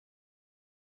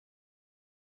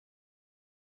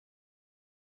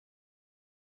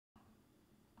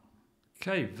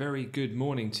Okay, very good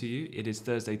morning to you. It is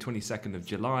Thursday, 22nd of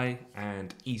July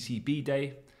and ECB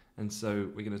day. And so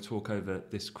we're going to talk over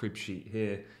this crib sheet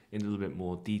here in a little bit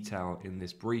more detail in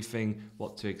this briefing,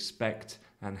 what to expect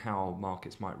and how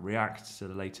markets might react to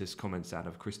the latest comments out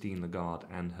of Christine Lagarde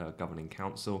and her governing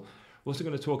council. We're also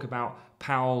going to talk about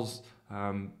Powell's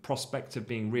prospect of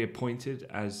being reappointed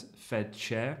as Fed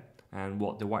chair and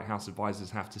what the White House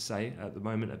advisors have to say at the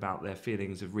moment about their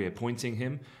feelings of reappointing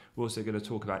him. We're also going to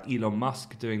talk about Elon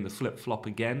Musk doing the flip-flop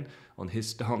again on his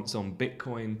stance on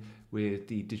Bitcoin with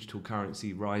the digital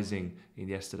currency rising in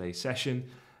yesterday's session.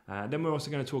 Then we're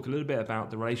also going to talk a little bit about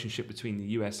the relationship between the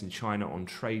US and China on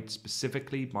trade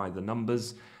specifically by the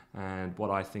numbers and what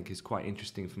I think is quite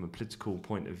interesting from a political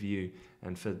point of view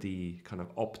and for the kind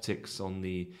of optics on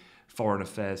the foreign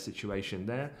affairs situation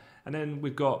there. And then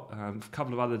we've got a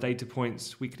couple of other data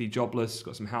points, weekly jobless,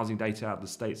 got some housing data out of the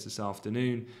States this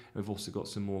afternoon. We've also got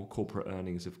some more corporate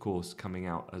earnings, of course, coming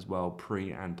out as well,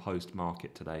 pre and post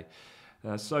market today.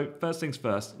 So first things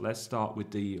first, let's start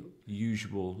with the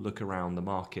usual look around the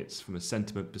markets from a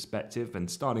sentiment perspective. And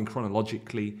starting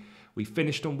chronologically, we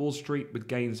finished on Wall Street with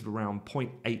gains of around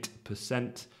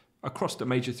 0.8% across the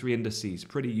major three indices.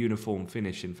 Pretty uniform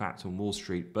finish, in fact, on Wall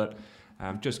Street. But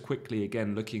just quickly,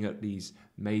 again, looking at these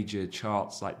major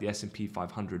charts like the S&P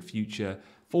 500 future,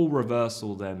 full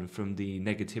reversal then from the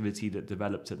negativity that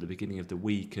developed at the beginning of the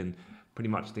week, and pretty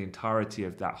much the entirety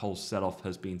of that whole sell-off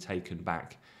has been taken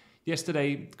back.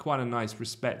 Yesterday, quite a nice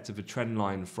respect of a trend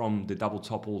line from the double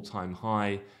top all-time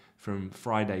high from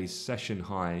Friday's session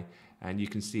high, and you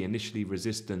can see initially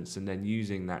resistance and then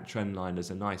using that trend line as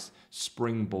a nice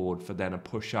springboard for then a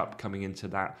push up coming into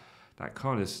that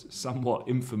kind of somewhat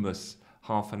infamous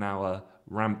half an hour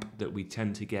ramp that we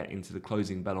tend to get into the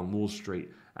closing bell on Wall Street.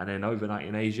 And then overnight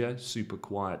in Asia, super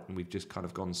quiet, and we've just kind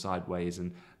of gone sideways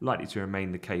and likely to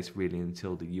remain the case really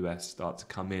until the US start to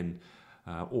come in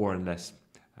or unless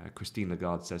Christine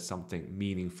Lagarde says something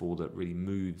meaningful that really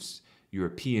moves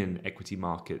European equity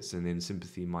markets and in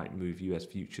sympathy might move US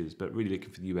futures, but really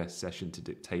looking for the US session to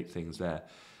dictate things there.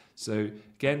 So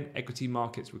again, equity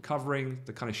markets recovering.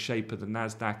 The kind of shape of the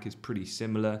Nasdaq is pretty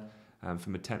similar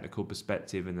from a technical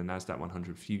perspective in the Nasdaq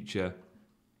 100 future.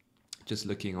 Just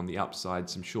looking on the upside,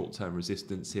 some short-term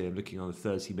resistance here. Looking on the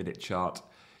 30-minute chart,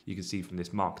 you can see from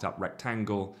this marked up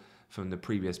rectangle from the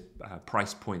previous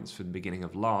price points from the beginning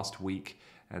of last week,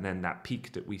 and then that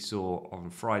peak that we saw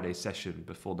on Friday's session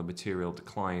before the material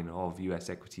decline of US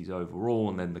equities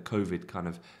overall, and then the COVID kind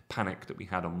of panic that we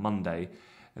had on Monday.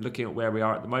 And looking at where we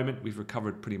are at the moment, we've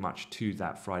recovered pretty much to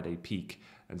that Friday peak.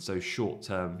 And so short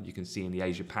term, you can see in the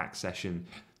Asia Pac session,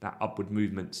 that upward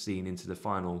movement seen into the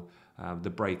final, the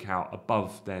breakout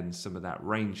above then some of that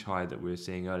range high that we were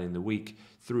seeing early in the week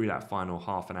through that final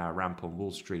half an hour ramp on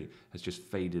Wall Street has just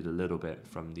faded a little bit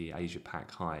from the Asia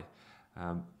Pac high.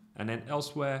 And then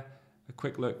elsewhere, a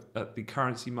quick look at the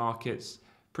currency markets.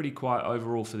 Pretty quiet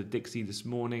overall for the Dixie this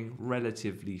morning,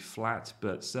 relatively flat,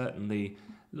 but certainly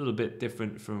a little bit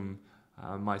different from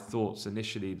my thoughts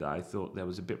initially, that I thought there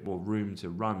was a bit more room to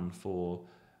run for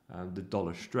the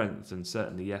dollar strength, and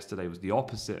certainly yesterday was the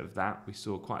opposite of that. We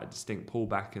saw quite a distinct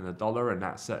pullback in the dollar, and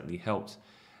that certainly helped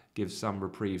give some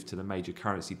reprieve to the major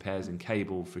currency pairs, and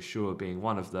cable for sure being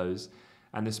one of those.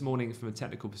 And this morning, from a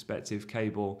technical perspective,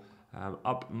 cable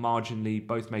up marginally,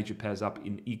 both major pairs up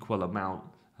in equal amount,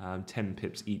 10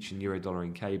 pips each in euro dollar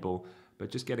in cable,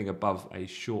 but just getting above a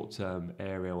short-term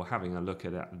area, or having a look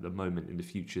at the moment in the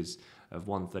futures of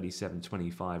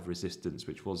 137.25 resistance,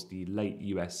 which was the late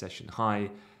US session high,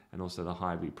 and also the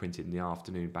high we printed in the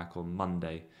afternoon back on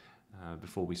Monday,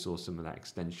 before we saw some of that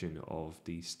extension of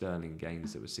the sterling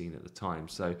gains that were seen at the time.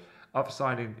 So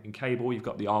upside in cable, you've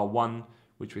got the R1,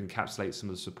 which would encapsulate some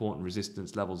of the support and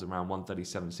resistance levels around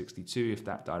 137.62 if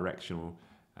that directional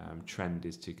trend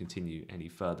is to continue any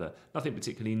further. Nothing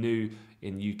particularly new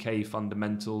in UK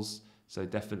fundamentals, so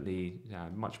definitely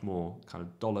much more kind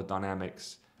of dollar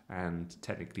dynamics and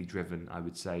technically driven, I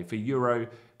would say. For euro,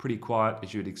 pretty quiet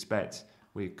as you would expect.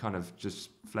 We're kind of just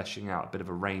fleshing out a bit of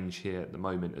a range here at the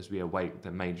moment as we await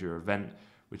the major event,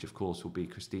 which of course will be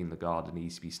Christine Lagarde and the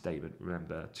ECB statement.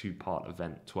 Remember, two-part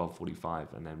event,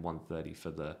 12:45 and then 1:30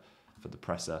 for the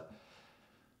presser.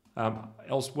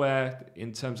 Elsewhere,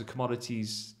 in terms of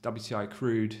commodities, WTI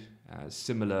crude,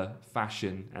 similar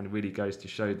fashion, and really goes to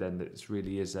show then that this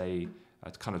really is a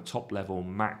kind of top-level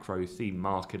macro theme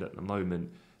market at the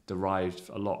moment, derived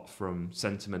a lot from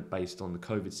sentiment based on the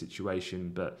COVID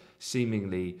situation, but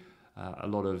seemingly a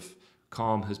lot of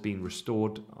calm has been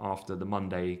restored after the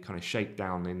Monday kind of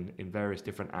shakedown in various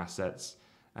different assets,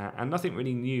 and nothing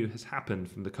really new has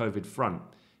happened from the COVID front.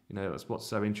 That's what's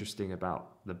so interesting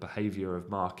about the behavior of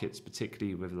markets,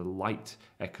 particularly with the light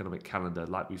economic calendar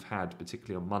like we've had,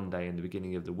 particularly on Monday and the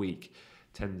beginning of the week,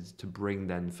 tends to bring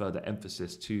then further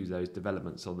emphasis to those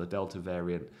developments on the Delta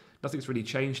variant. Nothing's really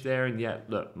changed there, and yet,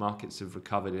 look, markets have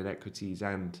recovered in equities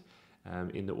and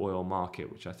in the oil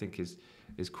market, which I think is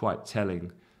quite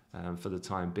telling for the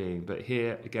time being. But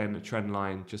here, again, a trend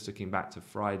line, just looking back to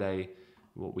Friday,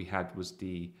 what we had was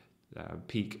the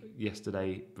peak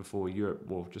yesterday before Europe,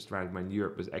 well, just around when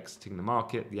Europe was exiting the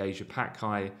market, the Asia Pac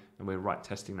high, and we're right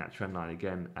testing that trend line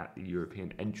again at the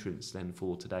European entrance then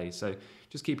for today. So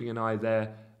just keeping an eye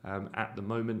there at the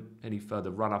moment. Any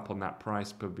further run up on that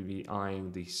price, probably be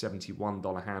eyeing the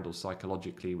 $71 handle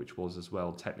psychologically, which was as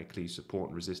well technically support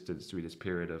and resistance through this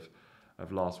period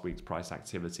of last week's price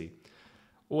activity.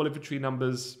 All inventory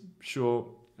numbers, sure,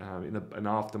 in an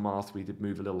aftermath, we did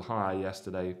move a little higher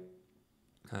yesterday.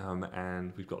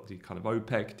 And we've got the kind of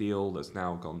OPEC deal that's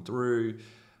now gone through.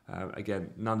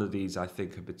 Again, none of these I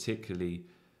think are particularly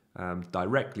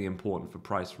directly important for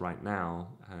price right now.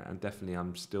 And definitely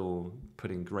I'm still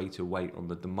putting greater weight on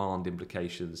the demand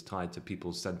implications tied to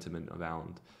people's sentiment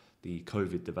around the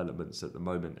COVID developments at the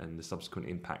moment and the subsequent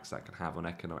impacts that can have on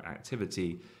economic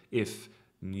activity if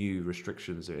new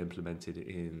restrictions are implemented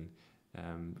in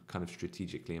kind of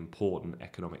strategically important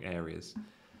economic areas.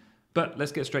 But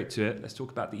let's get straight to it. Let's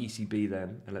talk about the ECB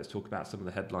then, and let's talk about some of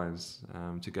the headlines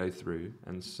to go through.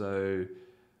 And so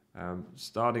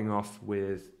starting off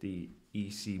with the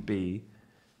ECB,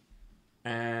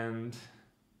 and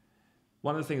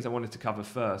one of the things I wanted to cover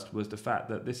first was the fact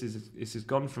that this has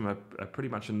gone from a pretty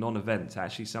much a non-event to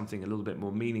actually something a little bit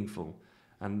more meaningful.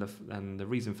 And the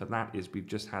reason for that is we've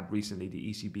just had recently the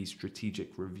ECB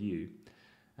strategic review.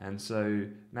 And so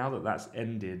now that that's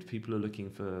ended, people are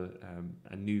looking for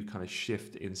a new kind of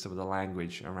shift in some of the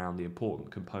language around the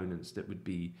important components that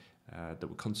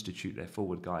would constitute their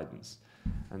forward guidance.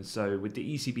 And so with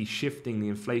the ECB shifting the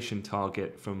inflation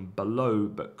target from below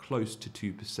but close to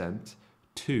 2%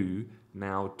 to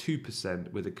now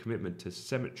 2% with a commitment to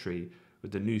symmetry,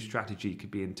 with the new strategy could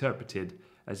be interpreted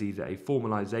as either a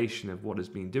formalization of what has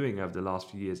been doing over the last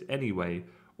few years anyway,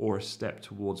 or a step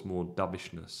towards more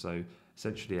dovishness. So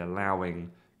essentially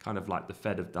allowing, kind of like the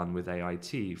Fed have done with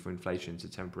AIT, for inflation to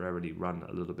temporarily run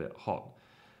a little bit hot.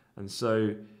 And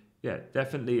so, yeah,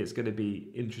 definitely it's going to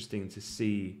be interesting to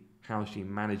see how she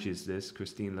manages this,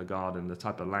 Christine Lagarde, and the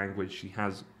type of language. She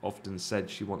has often said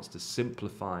she wants to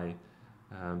simplify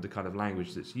the kind of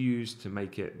language that's used to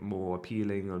make it more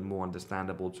appealing and more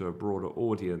understandable to a broader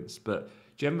audience. But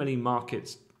generally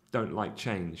markets don't like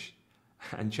change,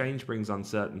 and change brings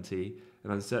uncertainty,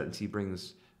 and uncertainty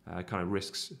brings kind of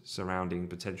risks surrounding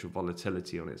potential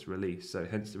volatility on its release. So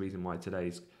hence the reason why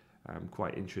today's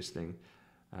quite interesting.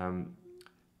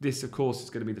 This, of course, is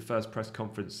going to be the first press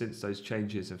conference since those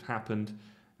changes have happened.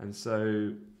 And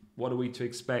so what are we to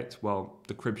expect? Well,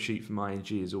 the crib sheet from ING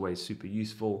is always super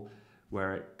useful,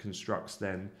 where it constructs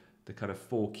then the kind of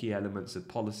 4 key elements of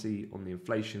policy on the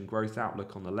inflation growth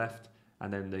outlook on the left,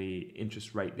 and then the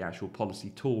interest rate, the actual policy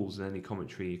tools, and any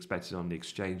commentary expected on the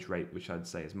exchange rate, which I'd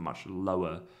say is much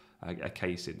lower a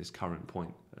case in this current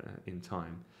point in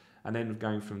time. And then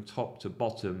going from top to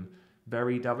bottom,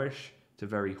 very dovish to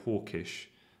very hawkish,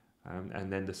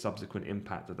 and then the subsequent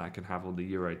impact that can have on the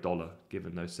euro dollar,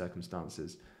 given those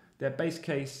circumstances. Their base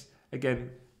case, again,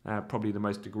 probably the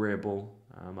most agreeable,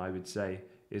 I would say,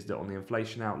 is that on the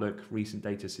inflation outlook, recent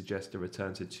data suggests a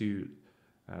return to too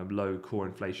low core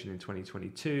inflation in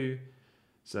 2022.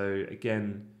 So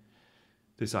again,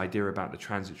 this idea about the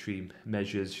transitory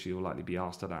measures, she will likely be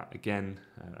asked that again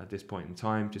at this point in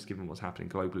time, just given what's happening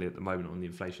globally at the moment on the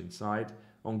inflation side.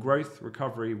 On growth,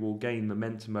 recovery will gain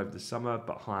momentum over the summer,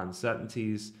 but high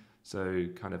uncertainties, so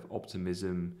kind of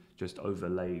optimism just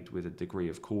overlaid with a degree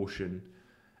of caution.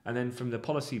 And then from the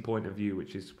policy point of view,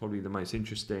 which is probably the most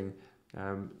interesting,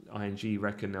 ING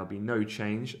reckon there'll be no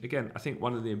change. Again, I think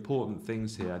one of the important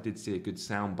things here, I did see a good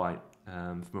soundbite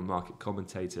from a market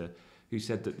commentator who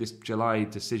said that this July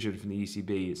decision from the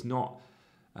ECB is not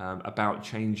about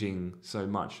changing so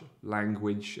much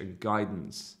language and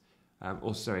guidance.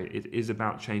 It is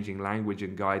about changing language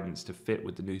and guidance to fit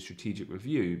with the new strategic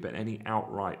review, but any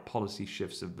outright policy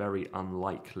shifts are very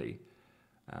unlikely.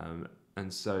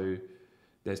 And so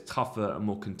there's tougher and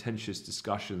more contentious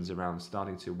discussions around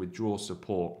starting to withdraw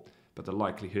support, but the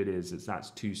likelihood is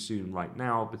that's too soon right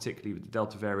now, particularly with the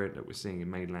Delta variant that we're seeing in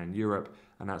mainland Europe,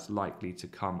 and that's likely to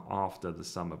come after the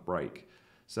summer break.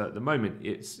 So at the moment,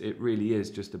 it really is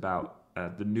just about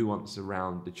the nuance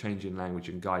around the change in language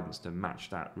and guidance to match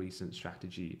that recent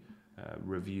strategy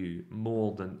review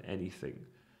more than anything.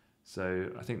 So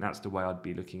I think that's the way I'd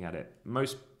be looking at it.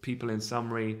 Most people in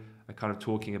summary are kind of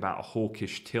talking about a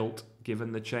hawkish tilt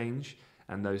given the change,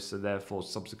 and so therefore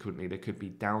subsequently there could be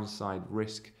downside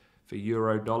risk for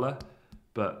euro dollar.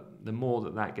 But the more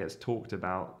that gets talked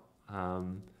about,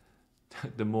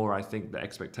 the more I think the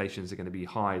expectations are going to be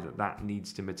high that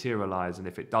needs to materialize, and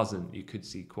if it doesn't, you could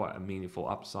see quite a meaningful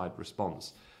upside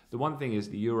response. The one thing is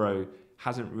the euro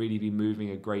hasn't really been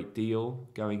moving a great deal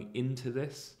going into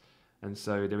this, and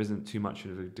so there isn't too much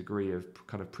of a degree of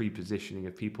kind of pre-positioning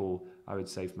of people, I would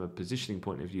say from a positioning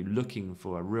point of view, looking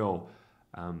for a real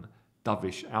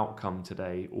dovish outcome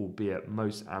today, albeit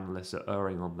most analysts are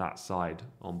erring on that side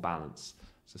on balance.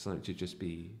 So something to just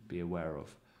be aware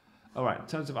of. All right, in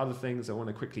terms of other things, I want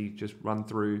to quickly just run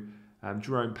through.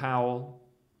 Jerome Powell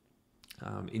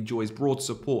enjoys broad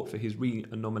support for his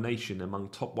renomination among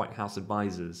top White House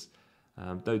advisors.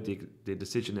 Though the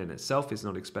decision in itself is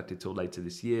not expected till later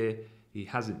this year, he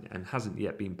hasn't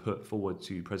yet been put forward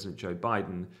to President Joe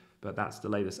Biden, but that's the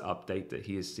latest update that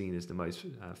he is seen as the most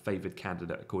favoured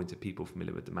candidate according to people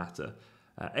familiar with the matter.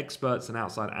 Experts and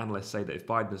outside analysts say that if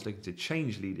Biden is looking to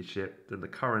change leadership, then the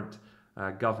current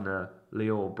Governor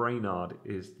Leo Brainard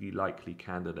is the likely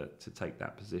candidate to take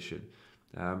that position.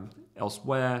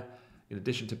 Elsewhere, in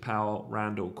addition to Powell,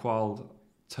 Randall Quall's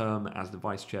term as the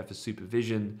vice chair for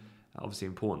supervision, obviously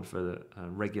important for the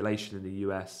regulation in the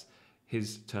US,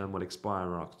 his term will expire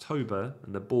in October,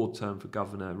 and the board term for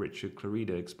Governor Richard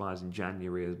Clarida expires in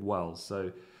January as well.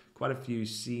 So quite a few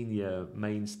senior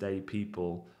mainstay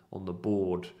people on the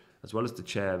board, as well as the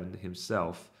chairman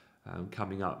himself,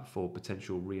 coming up for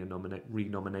potential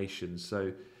renomination.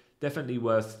 So definitely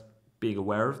worth being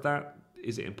aware of that.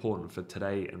 Is it important for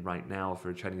today and right now for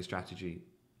a trading strategy?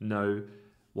 No.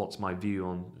 What's my view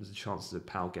on the chances of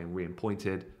Powell getting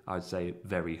reappointed? I would say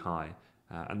very high.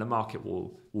 And the market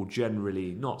will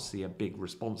generally not see a big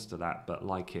response to that, but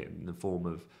like it in the form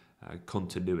of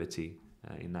continuity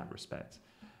in that respect.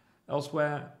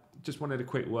 Elsewhere, just wanted a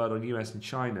quick word on US and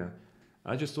China.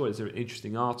 I just thought it was an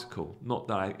interesting article. Not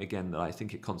that I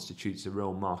think it constitutes a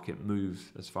real market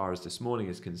move as far as this morning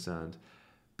is concerned,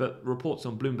 but reports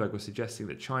on Bloomberg were suggesting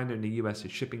that China and the US are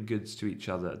shipping goods to each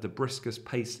other at the briskest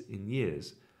pace in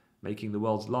years, making the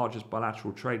world's largest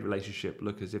bilateral trade relationship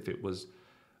look as if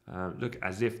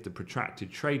the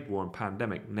protracted trade war and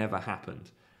pandemic never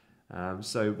happened.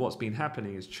 So what's been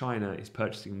happening is China is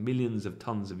purchasing millions of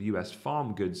tons of US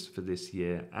farm goods for this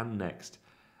year and next,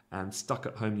 and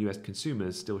stuck-at-home US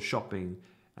consumers still shopping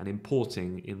and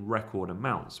importing in record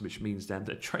amounts, which means then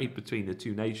that trade between the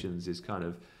two nations is kind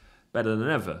of better than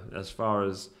ever as far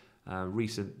as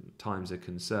recent times are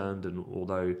concerned. And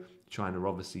although China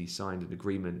obviously signed an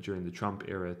agreement during the Trump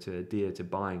era to adhere to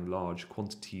buying large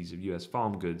quantities of US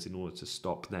farm goods in order to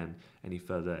stop then any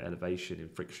further elevation in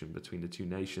friction between the two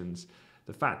nations,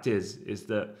 the fact is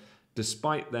that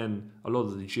despite then a lot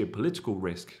of the geopolitical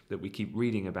risk that we keep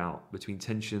reading about between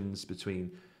tensions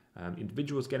between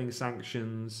individuals getting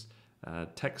sanctions,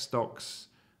 tech stocks,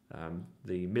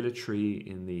 the military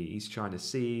in the East China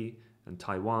Sea and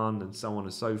Taiwan and so on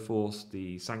and so forth,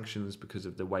 the sanctions because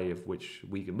of the way of which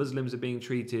Uyghur Muslims are being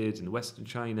treated in Western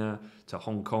China, to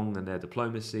Hong Kong and their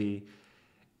diplomacy.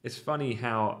 It's funny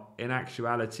how in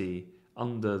actuality,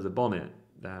 under the bonnet,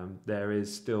 there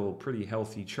is still pretty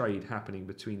healthy trade happening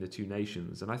between the two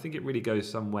nations. And I think it really goes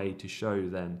some way to show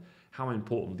then how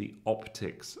important the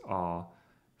optics are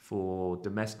for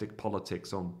domestic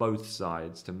politics on both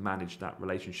sides to manage that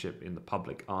relationship in the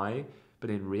public eye. But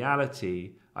in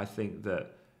reality, I think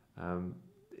that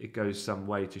it goes some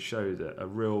way to show that a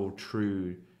real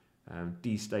true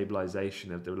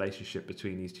destabilization of the relationship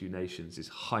between these two nations is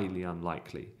highly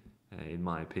unlikely, in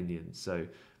my opinion. So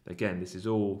again, this is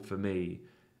all, for me,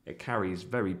 it carries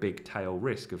very big tail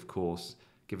risk, of course,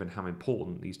 given how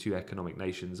important these two economic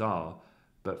nations are.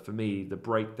 But for me, the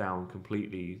breakdown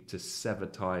completely to sever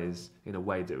ties in a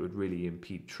way that would really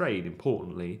impede trade,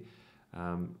 importantly,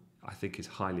 I think is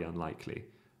highly unlikely.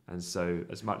 And so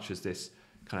as much as this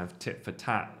kind of tit for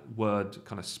tat word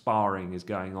kind of sparring is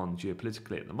going on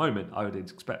geopolitically at the moment, I would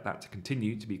expect that to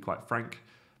continue, to be quite frank,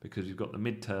 because we've got the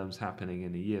midterms happening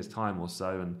in a year's time or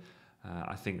so, and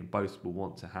I think both will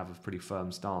want to have a pretty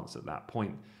firm stance at that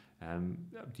point.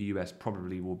 The US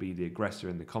probably will be the aggressor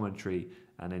in the commentary,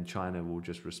 and then China will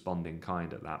just respond in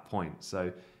kind at that point.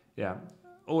 So yeah,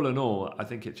 all in all, I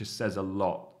think it just says a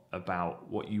lot about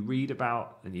what you read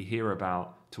about and you hear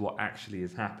about to what actually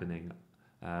is happening,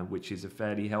 which is a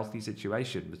fairly healthy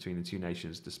situation between the two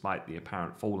nations, despite the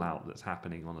apparent fallout that's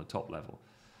happening on the top level.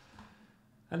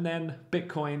 And then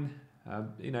Bitcoin,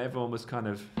 everyone was kind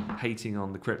of hating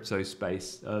on the crypto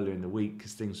space earlier in the week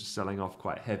because things were selling off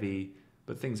quite heavy.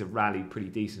 but things have rallied pretty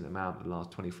decent amount in the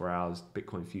last 24 hours.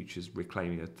 Bitcoin futures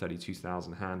reclaiming a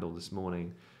 32,000 handle this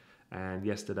morning. And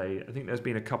yesterday, I think there's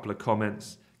been a couple of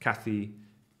comments. Cathy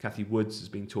Woods has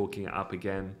been talking it up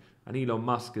again. And Elon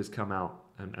Musk has come out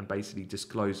and basically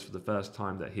disclosed for the first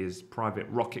time that his private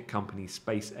rocket company,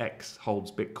 SpaceX,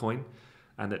 holds Bitcoin.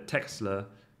 And that Tesla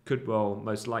could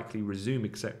most likely resume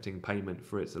accepting payment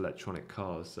for its electronic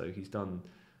cars. So he's done,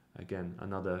 again,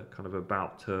 another kind of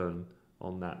about turn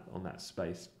on that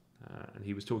space. And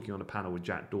he was talking on a panel with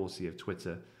Jack Dorsey of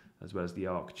Twitter, as well as the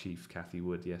ARC chief, Cathy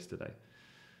Wood, yesterday.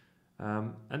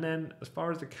 And then as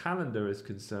far as the calendar is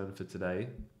concerned for today,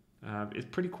 it's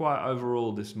pretty quiet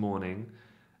overall this morning.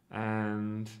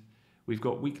 And we've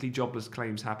got weekly jobless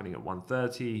claims happening at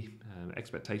 1:30.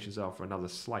 Expectations are for another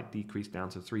slight decrease down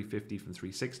to 350 from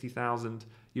 360,000.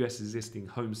 US existing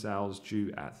home sales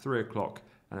due at 3 o'clock,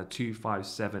 and a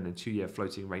 257 and 2-year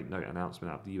floating rate note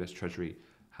announcement out of the US Treasury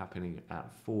happening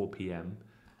at 4 p.m.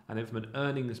 And then from an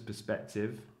earnings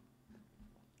perspective,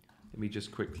 let me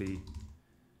just quickly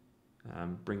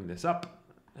bring this up.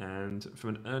 And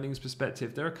from an earnings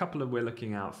perspective, there are a couple of we're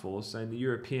looking out for. So in the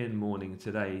European morning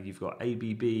today, you've got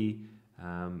ABB,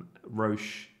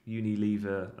 Roche,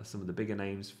 Unilever are some of the bigger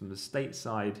names. From the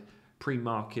stateside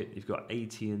pre-market, you've got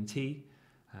AT&T.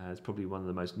 It's probably one of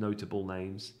the most notable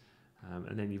names.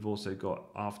 And then you've also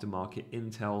got aftermarket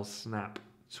Intel, Snap,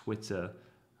 Twitter,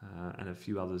 and a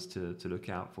few others to look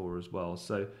out for as well.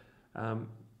 So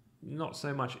not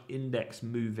so much index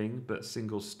moving, but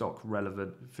single stock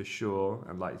relevant for sure.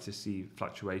 I'd like to see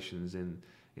fluctuations in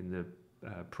the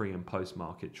pre and post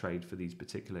market trade for these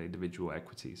particular individual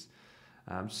equities.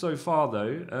 So far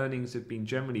though, earnings have been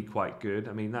generally quite good.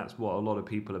 I mean, that's what a lot of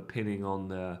people are pinning on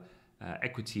the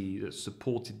equity that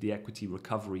supported the equity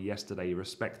recovery yesterday,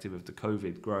 irrespective of the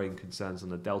COVID growing concerns on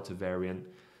the Delta variant.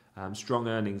 Strong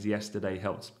earnings yesterday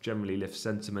helped generally lift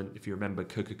sentiment. If you remember,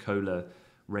 Coca-Cola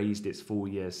raised its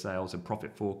full-year sales and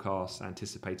profit forecasts,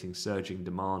 anticipating surging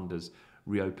demand as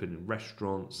reopening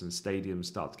restaurants and stadiums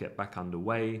start to get back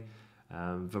underway.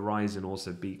 Verizon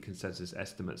also beat consensus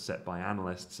estimates set by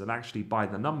analysts, and actually by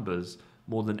the numbers,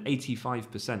 more than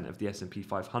 85% of the S&P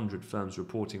 500 firms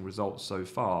reporting results so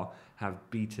far have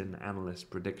beaten analyst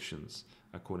predictions,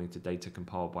 according to data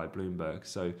compiled by Bloomberg.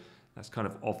 So that's kind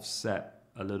of offset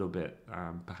a little bit,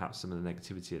 perhaps some of the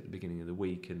negativity at the beginning of the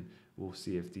week, and we'll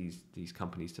see if these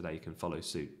companies today can follow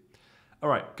suit. All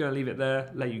right, going to leave it there,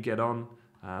 let you get on.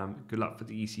 Good luck for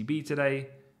the ECB today,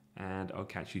 and I'll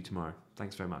catch you tomorrow.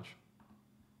 Thanks very much.